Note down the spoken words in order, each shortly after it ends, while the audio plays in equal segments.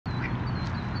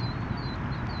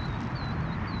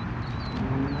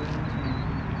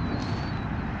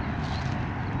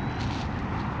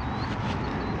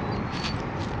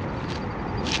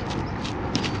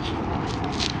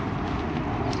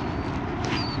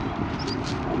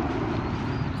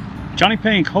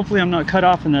JonnyPink, hopefully I'm not cut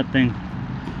off in that thing.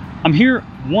 I'm here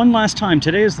one last time.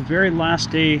 Today is the very last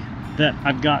day that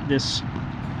I've got this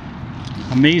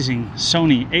amazing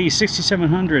Sony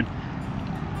A6700.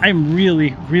 I'm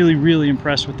really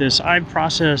impressed with this. I've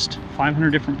processed 500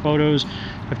 different photos.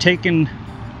 I've taken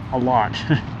a lot.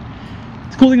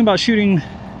 The cool thing about shooting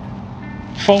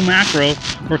faux macro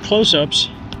or close-ups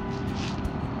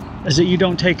is that you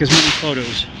don't take as many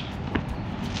photos.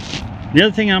 The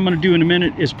other thing I'm going to do in a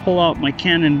minute is pull out my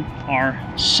Canon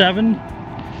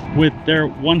R7 with their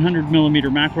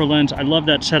 100mm macro lens. I love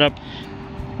that setup.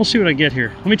 We'll see what I get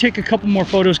here. Let me take a couple more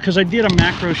photos because I did a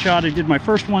macro shot. I did my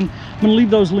first one. I'm going to leave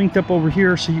those linked up over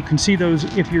here so you can see those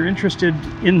if you're interested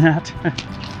in that.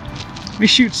 Let me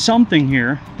shoot something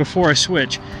here before I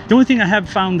switch. The only thing I have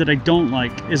found that I don't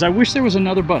like is I wish there was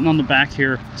another button on the back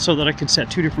here so that I could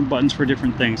set two different buttons for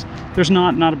different things. There's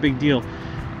not a big deal.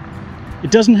 It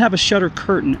doesn't have a shutter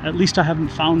curtain. At least I haven't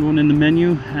found one in the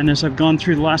menu. And as I've gone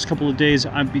through the last couple of days,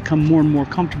 I've become more and more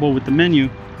comfortable with the menu,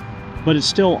 but it's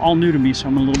still all new to me, so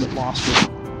I'm a little bit lost with it.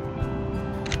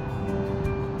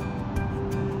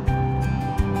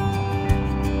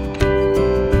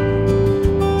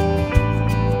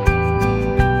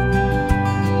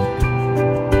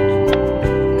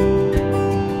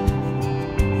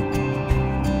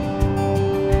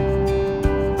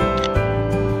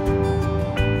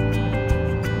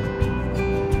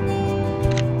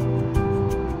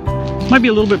 Might be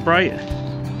a little bit bright.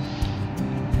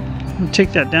 I'll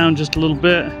take that down just a little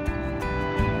bit.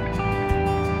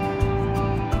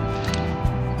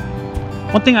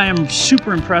 One thing I am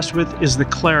super impressed with is the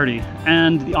clarity,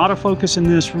 and the autofocus in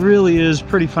this really is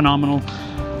pretty phenomenal.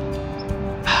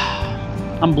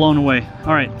 I'm blown away.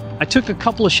 All right, I took a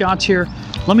couple of shots here.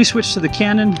 Let me switch to the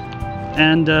Canon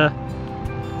and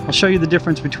I'll show you the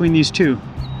difference between these two.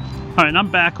 All right, I'm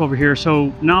back over here.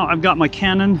 So now I've got my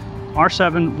Canon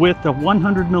R7 with the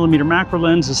 100mm macro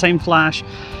lens, the same flash,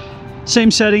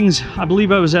 same settings. I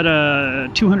believe I was at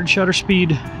a 200 shutter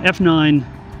speed, f9,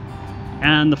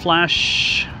 and the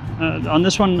flash on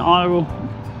this one auto.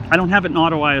 I don't have it in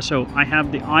auto ISO. I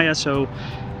have the ISO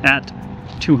at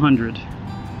 200.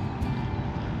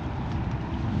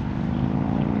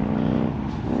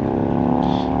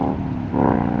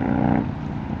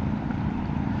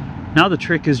 Now the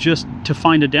trick is just to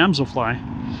find a damselfly.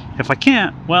 If I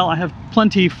can't, well, I have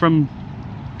plenty from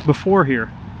before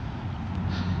here.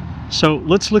 So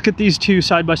let's look at these two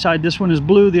side by side. This one is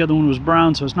blue, the other one was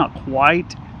brown, so it's not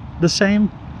quite the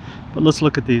same, but let's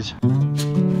look at these.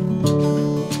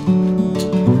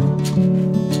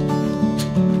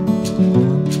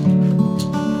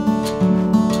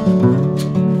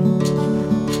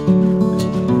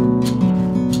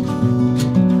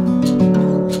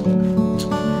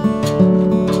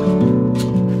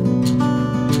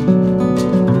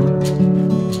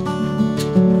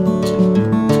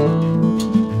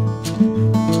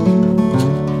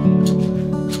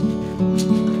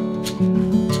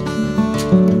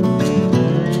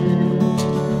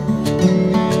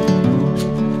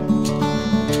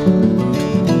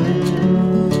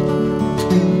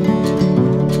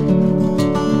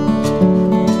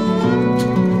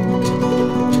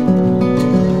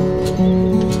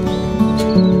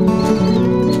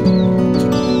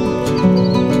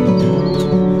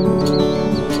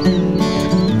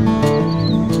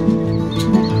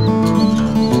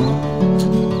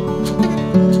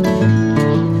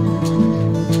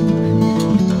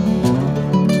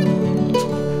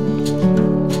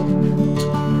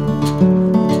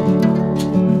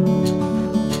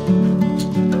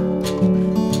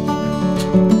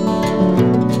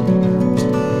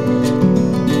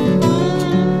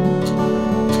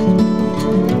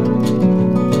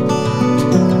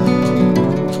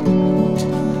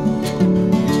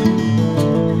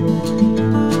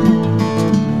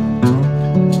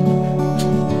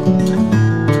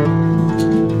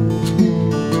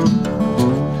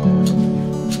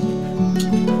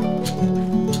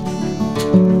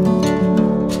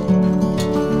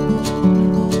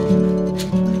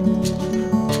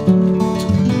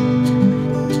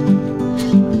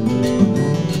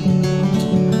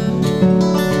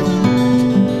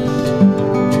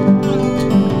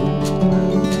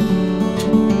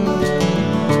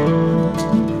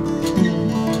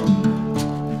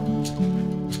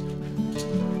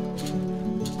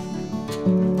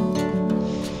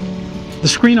 The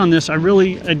screen on this, I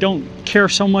don't care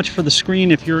so much for the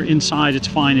screen. If you're inside, it's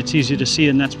fine, it's easy to see,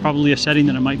 and that's probably a setting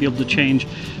that I might be able to change.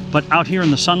 But out here in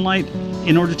the sunlight,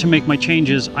 in order to make my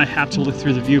changes, I have to look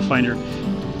through the viewfinder.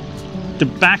 The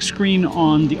back screen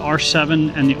on the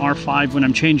R7 and the R5 when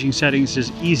I'm changing settings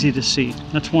is easy to see.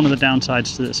 That's one of the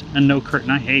downsides to this. And no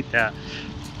curtain, I hate that.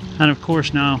 And of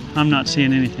course now I'm not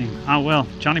seeing anything. Oh well,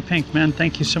 JonnyPink, man,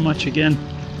 thank you so much again.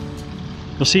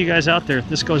 We'll see you guys out there.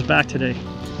 This goes back today.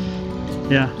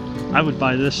 Yeah, I would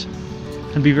buy this.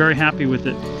 I'd be very happy with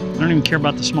it. I don't even care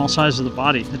about the small size of the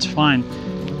body. It's fine.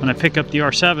 When I pick up the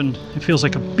R7, it feels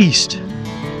like a beast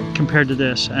compared to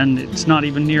this, and it's not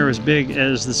even near as big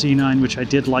as the Z9, which I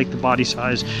did like the body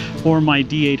size, or my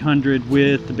D800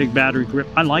 with the big battery grip.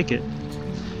 I like it.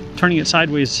 Turning it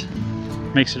sideways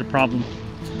makes it a problem.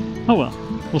 Oh well,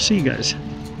 we'll see you guys.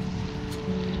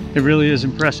 It really is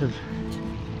impressive.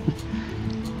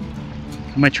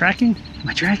 Am I tracking? Am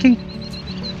I tracking?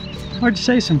 Hard to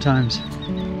say sometimes.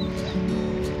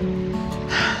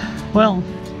 Well,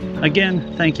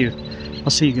 again, thank you.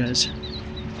 I'll see you guys.